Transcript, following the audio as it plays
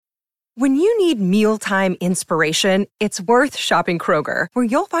When you need mealtime inspiration, it's worth shopping Kroger, where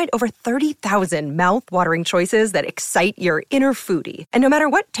you'll find over 30,000 mouth-watering choices that excite your inner foodie. And no matter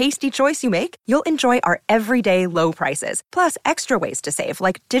what tasty choice you make, you'll enjoy our everyday low prices, plus extra ways to save,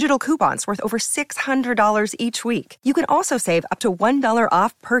 like digital coupons worth over $600 each week. You can also save up to $1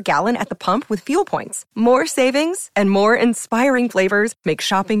 off per gallon at the pump with fuel points. More savings and more inspiring flavors make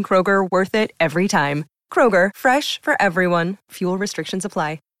shopping Kroger worth it every time. Kroger, fresh for everyone. Fuel restrictions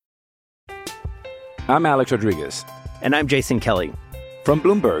apply. I'm Alex Rodriguez. And I'm Jason Kelly. From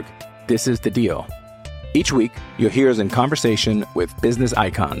Bloomberg, this is The Deal. Each week, you'll hear us in conversation with business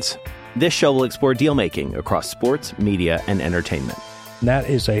icons. This show will explore deal-making across sports, media, and entertainment. That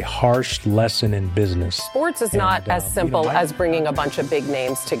is a harsh lesson in business. Sports is not as simple as bringing a bunch of big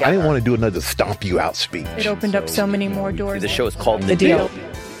names together. I didn't want to do another stomp you out speech. It opened up so many more doors. The show is called The Deal.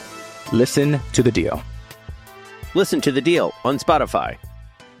 Listen to The Deal. Listen to The Deal on Spotify.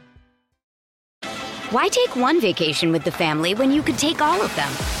 Why take one vacation with the family when you could take all of them?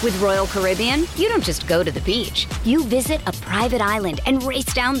 With Royal Caribbean, you don't just go to the beach. You visit a private island and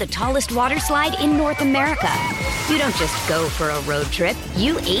race down the tallest water slide in North America. You don't just go for a road trip.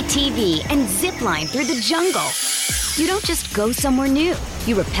 You ATV and zip line through the jungle. You don't just go somewhere new.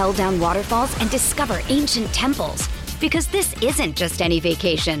 You rappel down waterfalls and discover ancient temples. Because this isn't just any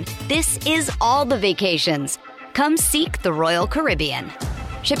vacation. This is all the vacations. Come seek the Royal Caribbean.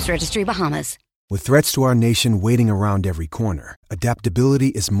 Ships Registry, Bahamas. With threats to our nation waiting around every corner, adaptability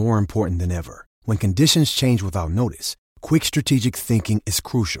is more important than ever. When conditions change without notice, quick strategic thinking is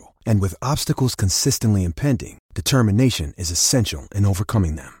crucial. And with obstacles consistently impending, determination is essential in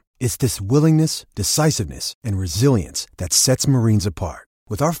overcoming them. It's this willingness, decisiveness, and resilience that sets Marines apart.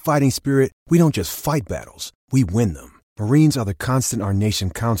 With our fighting spirit, we don't just fight battles, we win them. Marines are the constant our nation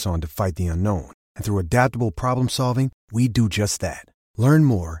counts on to fight the unknown. And through adaptable problem solving, we do just that. Learn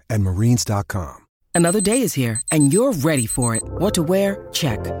more at marines.com. Another day is here, and you're ready for it. What to wear?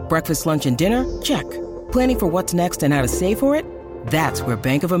 Check. Breakfast, lunch, and dinner? Check. Planning for what's next and how to save for it? That's where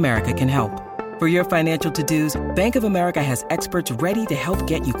Bank of America can help. For your financial to-dos, Bank of America has experts ready to help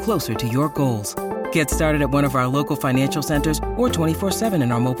get you closer to your goals. Get started at one of our local financial centers or 24/7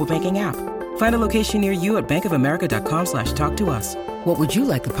 in our mobile banking app. Find a location near you at bankofamerica.com/talktous. What would you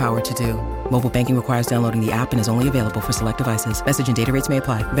like the power to do? Mobile banking requires downloading the app and is only available for select devices. Message and data rates may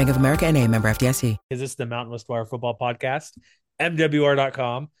apply. Bank of America NA, member FDIC. Is this the Mountain West Wire Football Podcast?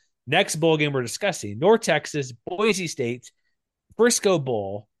 MWR.com. Next bowl game we're discussing, North Texas, Boise State, Frisco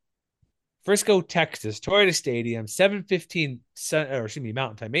Bowl, Frisco, Texas, Toyota Stadium, 7:15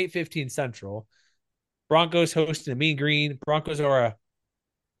 Mountain Time, 8:15 Central. Broncos hosting the Mean Green. Broncos are a,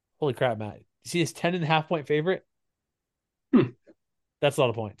 holy crap, Matt. You see this 10.5 point favorite? That's a lot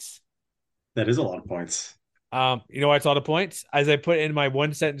of points. That is a lot of points. You know why it's a lot of points? As I put in my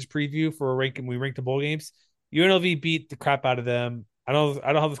one sentence preview for ranking, we ranked the bowl games. UNLV beat the crap out of them. I don't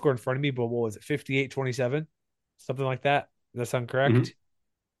have the score in front of me, but what was it? 58-27, something like that. Does that sound correct? Mm-hmm.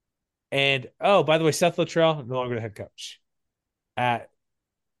 And oh, by the way, Seth Luttrell no longer the head coach at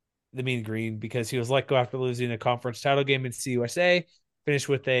the Mean Green because he was let go after losing a conference title game in CUSA. Finished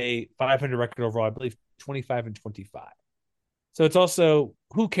with a 500 record overall, I believe 25-25. So it's also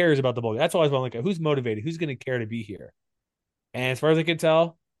who cares about the bowl game? That's always what I look at. Who's motivated? Who's going to care to be here? And as far as I can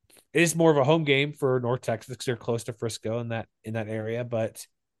tell, it is more of a home game for North Texas because they're close to Frisco in that area. But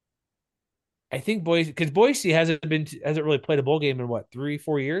I think Boise hasn't really played a bowl game in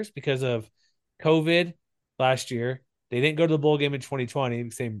 3-4 years because of COVID last year. They didn't go to the bowl game in 2020,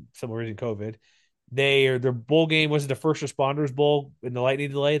 similar reason COVID. Their bowl game was the First Responders Bowl in the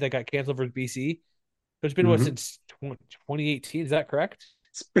lightning delay that got canceled for BC. So it's been since 2018. Is that correct?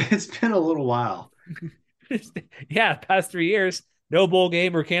 It's been a little while. Yeah, past 3 years, no bowl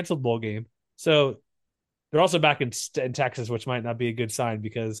game or canceled bowl game. So they're also back in Texas, which might not be a good sign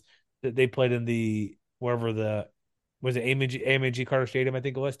because they played in AMG Carter Stadium, I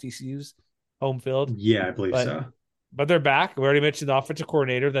think it was, TCU's home field. Yeah, I believe so. But they're back. We already mentioned the offensive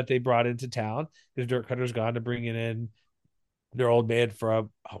coordinator that they brought into town because Dirk Cutter's gone to bring in their old man from,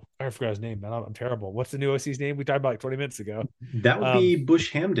 I forgot his name, man. I'm terrible. What's the new OC's name? We talked about 20 minutes ago. That would be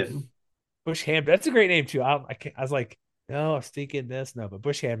Bush Hamdan. Bush Hamdan. That's a great name, too. I was like, no, I was thinking this. No, but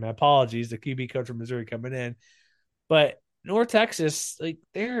Bush Hamdan. Apologies, the QB coach from Missouri coming in. But North Texas,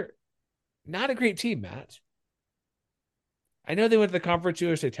 they're not a great team, Matt. I know they went to the Conference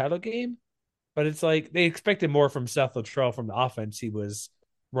USA title game, but it's like they expected more from Seth Luttrell from the offense he was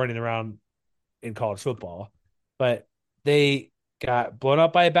running around in college football. But they got blown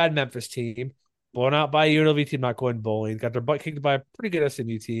out by a bad Memphis team, blown out by a UNLV team not going bowling, got their butt kicked by a pretty good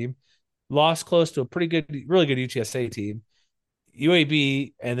SMU team, lost close to a really good UTSA team.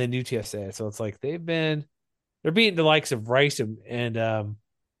 UAB, and then UTSA. So it's like they're beating the likes of Rice and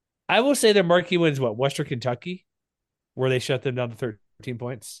I will say their marquee wins Western Kentucky, where they shut them down to 13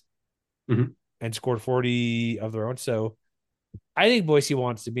 points and scored 40 of their own. So I think Boise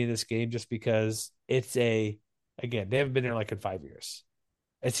wants to be in this game just because again, they haven't been there like in 5 years.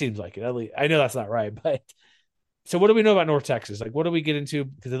 It seems like it. At least, I know that's not right, but so what do we know about North Texas? Like, what do we get into?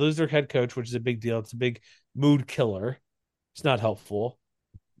 Because they lose their head coach, which is a big deal. It's a big mood killer. It's not helpful.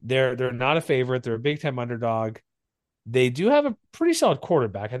 They're not a favorite. They're a big time underdog. They do have a pretty solid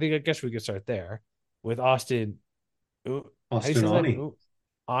quarterback. I guess we could start there with Austin. Austin Ani.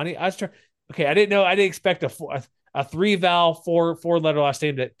 Ani. Okay, I didn't know. I didn't expect a 3-vowel, four-letter last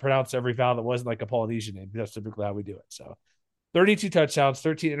name that pronounced every vowel that wasn't like a Polynesian name. That's typically how we do it. So, 32 touchdowns,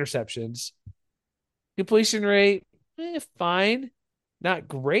 13 interceptions, completion rate fine, not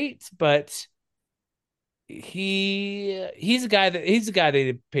great, but he's a guy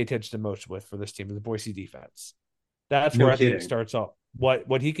they pay attention to most with for this team is the Boise defense. That's where I think it starts off.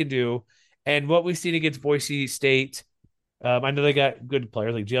 What he can do, and what we've seen against Boise State. I know they got good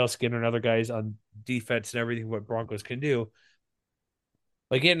players like JL Skinner and other guys on defense and everything. What Broncos can do,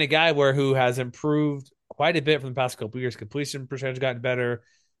 like getting a guy who has improved quite a bit from the past couple of years. Completion percentage gotten better,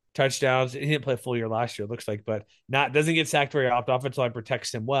 touchdowns. He didn't play a full year last year, it looks like, but doesn't get sacked very often. Offensive line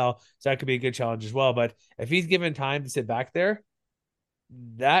protects him well, so that could be a good challenge as well. But if he's given time to sit back there,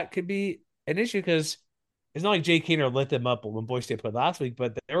 that could be an issue because it's not like Jay Keener lit them up when Boise State played last week,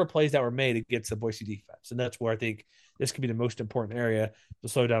 but there were plays that were made against the Boise defense, and that's where I think this could be the most important area to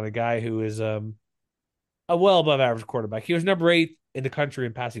slow down a guy who is a well above average quarterback. He was number 8 in the country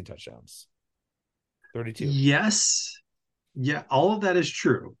in passing touchdowns, 32. Yes, yeah, all of that is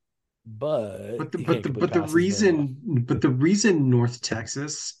true. But the reason North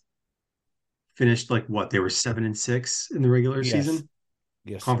Texas finished like what they were 7-6 in the regular season,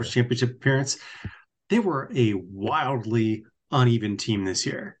 conference championship appearance. They were a wildly uneven team this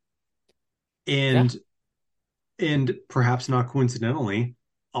year, and perhaps not coincidentally,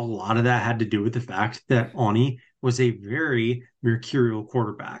 a lot of that had to do with the fact that Ani was a very mercurial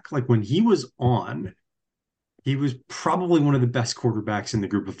quarterback. Like when he was on, he was probably one of the best quarterbacks in the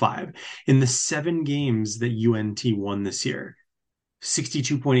group of 5. In the 7 games that UNT won this year,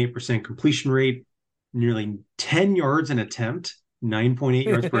 62.8% completion rate, nearly 10 yards an attempt, 9.8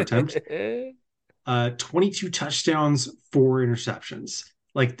 yards per attempt, 22 touchdowns, 4 interceptions.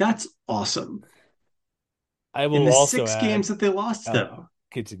 Like that's awesome. I will in the also 6 games that they lost, though.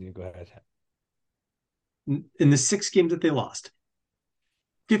 Continue. Go ahead. In the 6 games that they lost,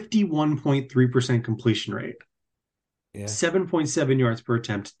 51.3% completion rate, 7.7 yards per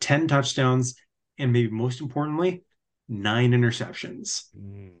attempt, 10 touchdowns, and maybe most importantly, 9 interceptions.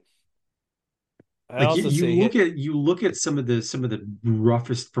 Like you look at some of the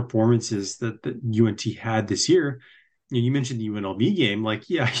roughest performances that UNT had this year. You mentioned the UNLV game. Like,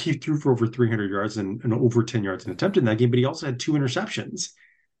 yeah, he threw for over 300 yards and over 10 yards an attempt in that game, but he also had 2 interceptions.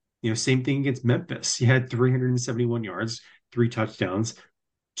 Same thing against Memphis. He had 371 yards, 3 touchdowns,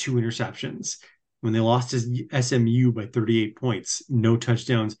 2 interceptions. When they lost to SMU by 38 points, no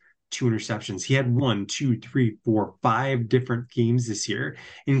touchdowns, 2 interceptions. He had 1, 2, 3, 4, 5 different games this year,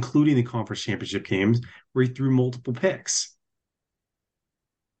 including the conference championship games, where he threw multiple picks.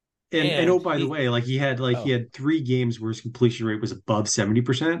 And oh, by the way, like he had 3 games where his completion rate was above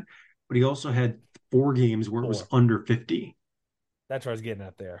 70%, but he also had 4 games where it was under 50. That's what I was getting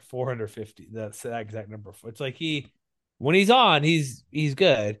at there. 450. That's that exact number. It's like when he's on, he's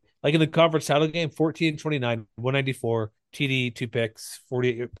good. Like in the conference title game, 14-29, 194, TD, 2 picks,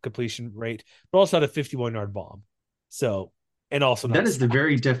 48 completion rate, but also had a 51-yard bomb. So, and also that is the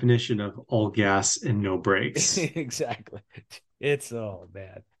very definition of all gas and no brakes. Exactly. It's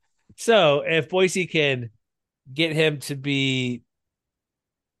man. So if Boise can get him to be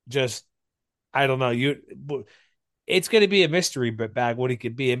just, I don't know, it's going to be a mystery bag what he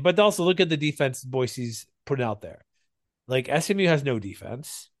could be. But also look at the defense Boise's putting out there. Like SMU has no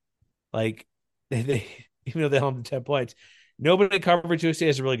defense. Like they even though they held them 10 points, nobody covered USA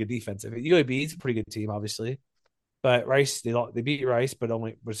has a really good defense. UAB is a pretty good team, obviously. But Rice, they beat Rice, but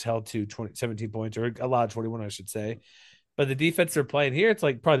only was held to 17 points, or allowed 21, I should say. But the defense they're playing here, it's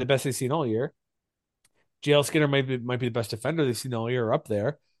like probably the best they've seen all year. JL Skinner might be the best defender they've seen all year, or up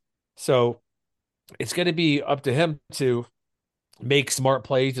there. So it's going to be up to him to make smart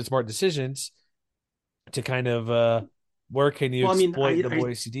plays and smart decisions to kind of where can you exploit the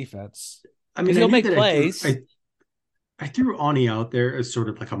Boise defense. I mean, he'll make plays. I threw Ani out there as sort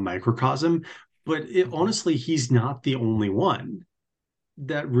of like a microcosm, but honestly, he's not the only one.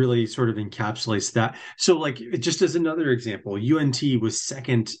 that really sort of encapsulates that. So, like, just as another example, UNT was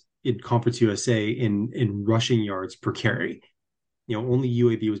second in Conference USA in rushing yards per carry. Only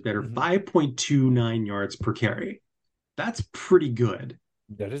UAB was better, 5.29 yards per carry. That's pretty good.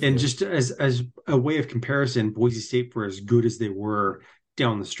 That is and good. Just as a way of comparison, Boise State, for as good as they were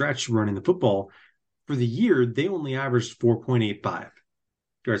down the stretch running the football, for the year, they only averaged 4.85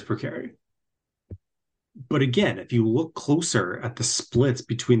 yards per carry. But again, if you look closer at the splits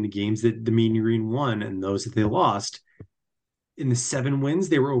between the games that the Mean Green won and those that they lost, in the 7 wins,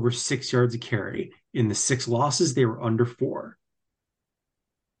 they were over 6 yards a carry. In the 6 losses, they were under 4.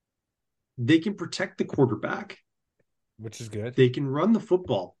 They can protect the quarterback, which is good. They can run the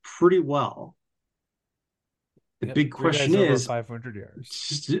football pretty well. The big question is 500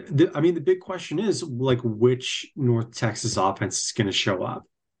 yards. The big question is, like, which North Texas offense is going to show up?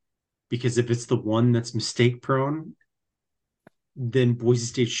 Because if it's the one that's mistake prone, then Boise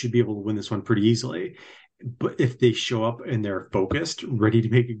State should be able to win this one pretty easily. But if they show up and they're focused, ready to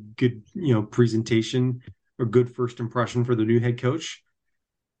make a good, presentation or good first impression for the new head coach,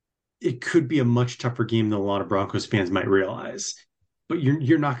 it could be a much tougher game than a lot of Broncos fans might realize. But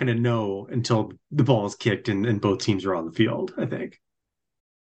you're not going to know until the ball is kicked and both teams are on the field, I think.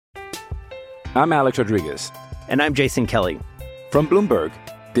 I'm Alex Rodriguez. And I'm Jason Kelly. From Bloomberg,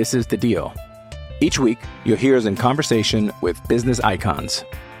 this is The Deal. Each week, you'll hear us in conversation with business icons.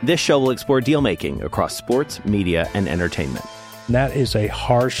 This show will explore deal-making across sports, media, and entertainment. That is a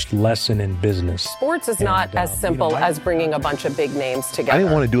harsh lesson in business. Sports is not as simple as bringing a bunch of big names together. I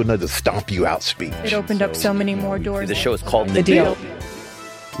didn't want to do another stomp you out speech. It opened up so many more doors. The show is called The Deal.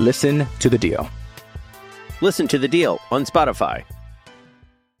 Listen to The Deal. Listen to The Deal on Spotify.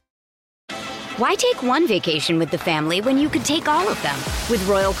 Why take one vacation with the family when you could take all of them? With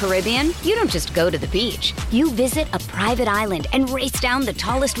Royal Caribbean, you don't just go to the beach. You visit a private island and race down the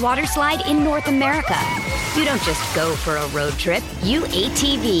tallest water slide in North America. You don't just go for a road trip. You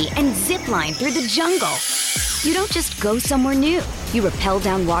ATV and zip line through the jungle. You don't just go somewhere new. You rappel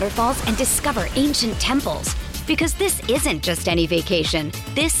down waterfalls and discover ancient temples. Because this isn't just any vacation.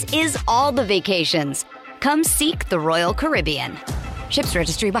 This is all the vacations. Come seek the Royal Caribbean. Ships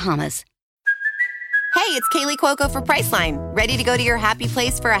Registry, Bahamas. Hey, it's Kaylee Cuoco for Priceline. Ready to go to your happy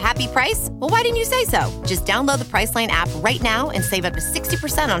place for a happy price? Well, why didn't you say so? Just download the Priceline app right now and save up to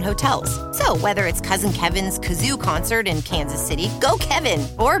 60% on hotels. So whether it's Cousin Kevin's Kazoo Concert in Kansas City, go Kevin,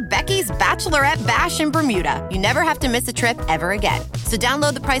 or Becky's Bachelorette Bash in Bermuda, you never have to miss a trip ever again. So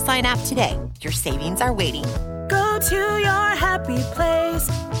download the Priceline app today. Your savings are waiting. Go to your happy place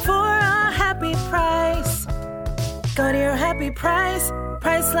for a happy price. Go to your happy price,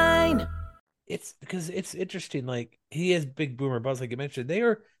 Priceline. It's because it's interesting. Like, he has big boomer buzz, like you mentioned. They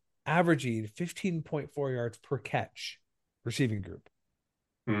are averaging 15.4 yards per catch receiving group.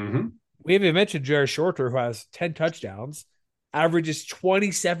 Mm-hmm. We haven't mentioned Jared Shorter, who has 10 touchdowns, averages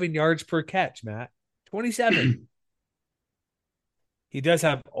 27 yards per catch, Matt. 27. He does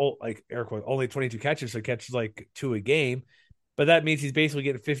have, like Eric, only 22 catches, so he catches like 2 a game. But that means he's basically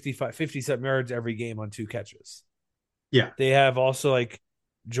getting 50-something yards every game on 2 catches. Yeah. They have also like,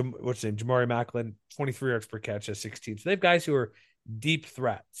 what's his name? Jamari Macklin, 23 yards per catch at 16. So they have guys who are deep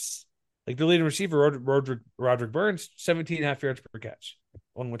threats. Like the leading receiver, Roderick Burns, 17.5 yards per catch.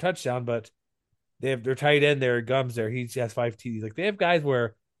 One touchdown, but they have their tight end there, Gums there. He has 5 TDs. Like, they have guys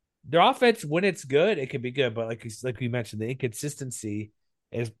where their offense, when it's good, it can be good. But like we mentioned, the inconsistency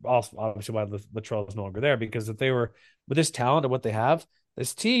is also obviously why Latrell is no longer there, because if they were with this talent and what they have,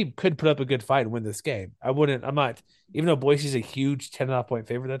 this team could put up a good fight and win this game. I'm not, even though Boise's a huge 10.5 point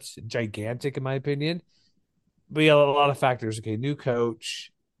favorite, that's gigantic in my opinion. But yeah, a lot of factors. Okay, new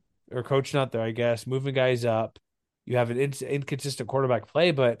coach, or coach not there, I guess, moving guys up. You have an inconsistent quarterback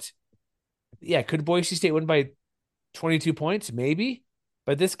play, but yeah, could Boise State win by 22 points? Maybe.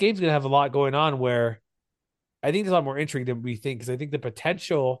 But this game's going to have a lot going on where I think there's a lot more intrigue than we think, because I think the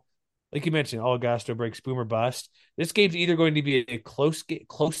potential, like you mentioned, Algasto breaks, boom or bust. This game's either going to be a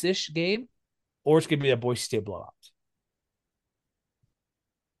close-ish game, or it's going to be a Boise State blowout.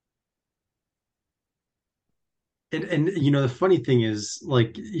 And the funny thing is,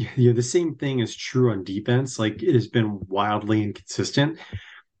 like, the same thing is true on defense. Like, it has been wildly inconsistent.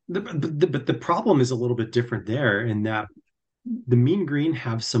 But the problem is a little bit different there, in that the Mean Green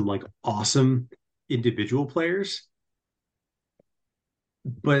have some like awesome individual players,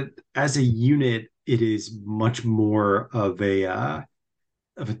 but as a unit, it is much more of a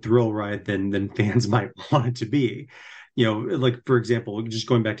thrill ride than fans might want it to be. Like, for example, just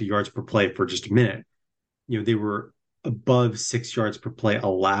going back to yards per play for just a minute, they were above 6 yards per play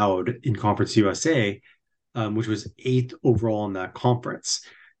allowed in Conference USA, which was 8th overall in that conference.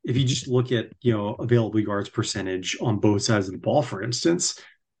 If you just look at, available yards percentage on both sides of the ball, for instance,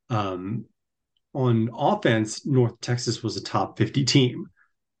 on offense, North Texas was a top 50 team.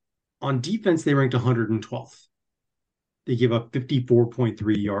 On defense, they ranked 112th. They gave up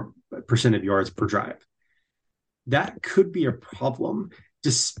 54.3% of yards per drive. That could be a problem,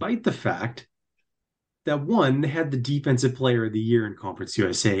 despite the fact that, one, they had the defensive player of the year in Conference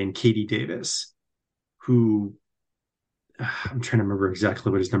USA in Katie Davis, who I'm trying to remember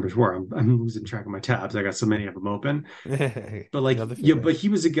exactly what his numbers were. I'm losing track of my tabs. I got so many of them open. But but he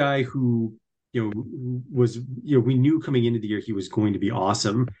was a guy who, was, we knew coming into the year he was going to be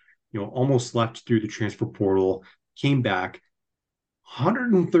awesome. Almost left through the transfer portal, came back,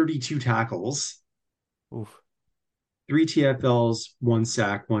 132 tackles, 3 TFLs, 1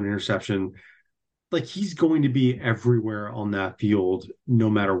 sack, 1 interception. Like, he's going to be everywhere on that field, no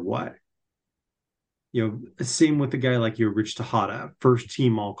matter what. Same with a guy like Rich Tejada, first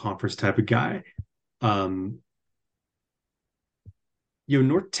team all conference type of guy.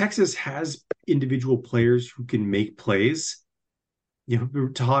 North Texas has individual players who can make plays.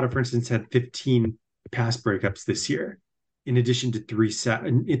 Tejada, for instance, had 15 pass breakups this year, in addition to 3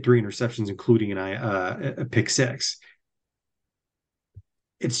 interceptions, including a pick 6.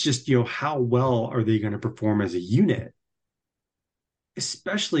 It's just, how well are they going to perform as a unit,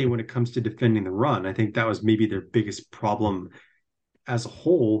 especially when it comes to defending the run? I think that was maybe their biggest problem as a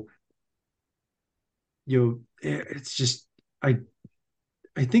whole. It's just, I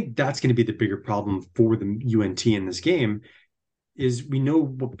think that's going to be the bigger problem for the UNT in this game. Is we know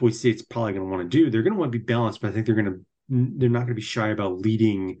what Boise State's probably going to want to do. They're going to want to be balanced, but I think they're not going to be shy about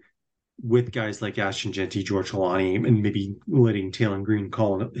leading with guys like Ashton Jeanty, George Holani, and maybe letting Taylor Green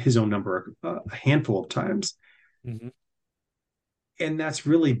call his own number a handful of times. Mm-hmm. And that's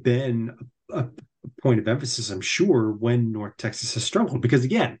really been a point of emphasis, I'm sure, when North Texas has struggled. Because,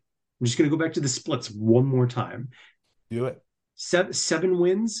 again, I'm just going to go back to the splits one more time. Do it. 7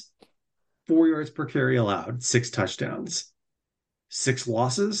 wins, 4 yards per carry allowed, 6 touchdowns. 6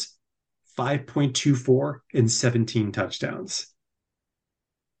 losses, 5.24, and 17 touchdowns.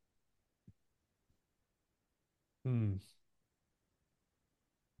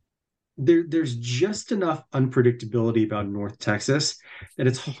 There's just enough unpredictability about North Texas that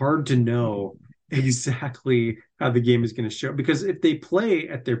it's hard to know exactly how the game is going to show. Because if they play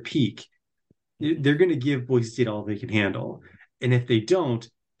at their peak, they're going to give Boise State all they can handle. And if they don't,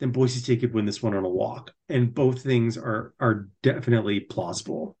 then Boise State could win this one on a walk. And both things are definitely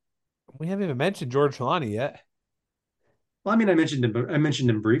plausible. We haven't even mentioned George Holani yet. Well, I mean, I mentioned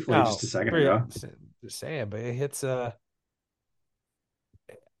him briefly just a second ago. Just saying, but it hits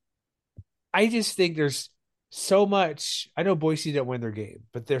I just think there's so much. I know Boise didn't win their game,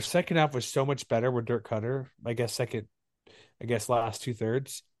 but their second half was so much better with Dirk Cutter. Last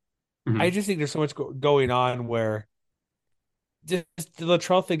 2/3. Mm-hmm. I just think there's so much going on where just the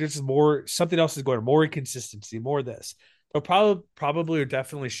Latrell thing, there's just more, something else is going on, more inconsistency, more of this. But probably or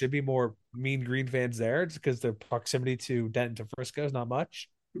definitely should be more Mean Green fans there, just because their proximity to Denton to Frisco is not much.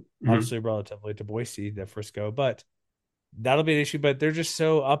 Mm-hmm. Obviously, relatively to Boise to Frisco, but that'll be an issue. But they're just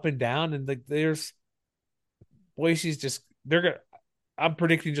so up and down, and there's Boise's just I'm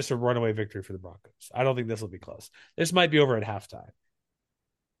predicting just a runaway victory for the Broncos. I don't think this will be close. This might be over at halftime.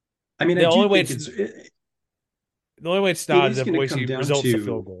 I mean, the only way it's not is if Boise results to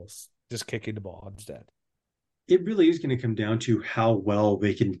field goals, just kicking the ball instead. It really is going to come down to how well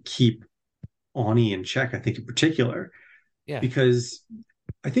they can keep Ani in check, I think, in particular. Yeah. Because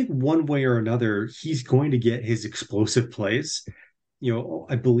I think one way or another, he's going to get his explosive plays.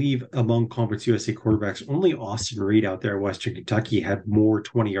 I believe among Conference USA quarterbacks, only Austin Reed out there in Western Kentucky had more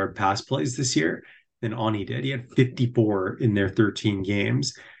 20-yard pass plays this year than Ani did. He had 54 in their 13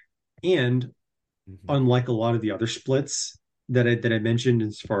 games. And unlike a lot of the other splits that I mentioned,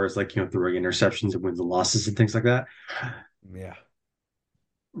 as far as throwing interceptions and wins and losses and things like that. Yeah.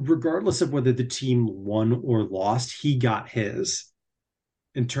 Regardless of whether the team won or lost, he got his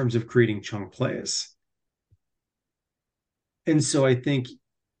in terms of creating chunk plays. And so I think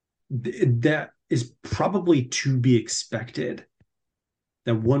that is probably to be expected,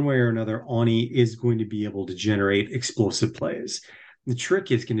 that one way or another, Ani is going to be able to generate explosive plays. The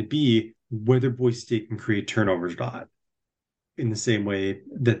trick is going to be whether Boise State can create turnovers or not, in the same way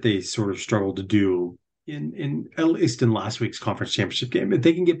that they sort of struggled to do in at least in last week's conference championship game. If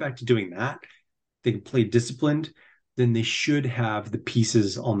they can get back to doing that, they can play disciplined, then they should have the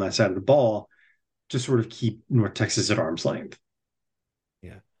pieces on that side of the ball to sort of keep North Texas at arm's length.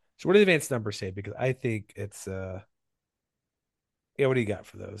 Yeah. So what do the advanced numbers say? Because I think it's what do you got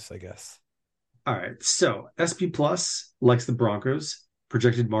for those, I guess? All right. So SP Plus likes the Broncos.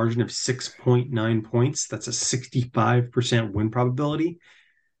 Projected margin of 6.9 points. That's a 65% win probability.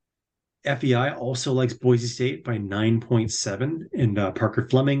 FEI also likes Boise State by 9.7. And Parker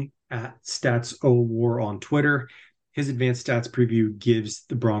Fleming at Stats0War on Twitter, his advanced stats preview gives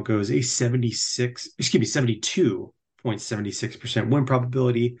the Broncos a 72.76% win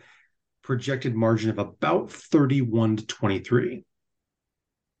probability, projected margin of about 31-23.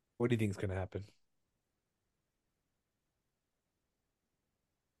 What do you think is going to happen?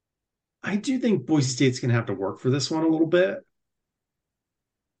 I do think Boise State's going to have to work for this one a little bit.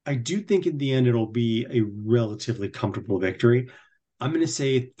 I do think in the end it'll be a relatively comfortable victory. I'm going to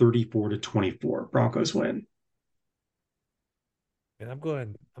say 34-24 Broncos win. And I'm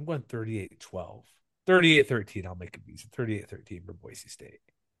going 38-12. 38-13, I'll make it easy. 38-13 for Boise State.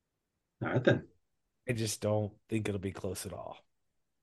 All right then. I just don't think it'll be close at all.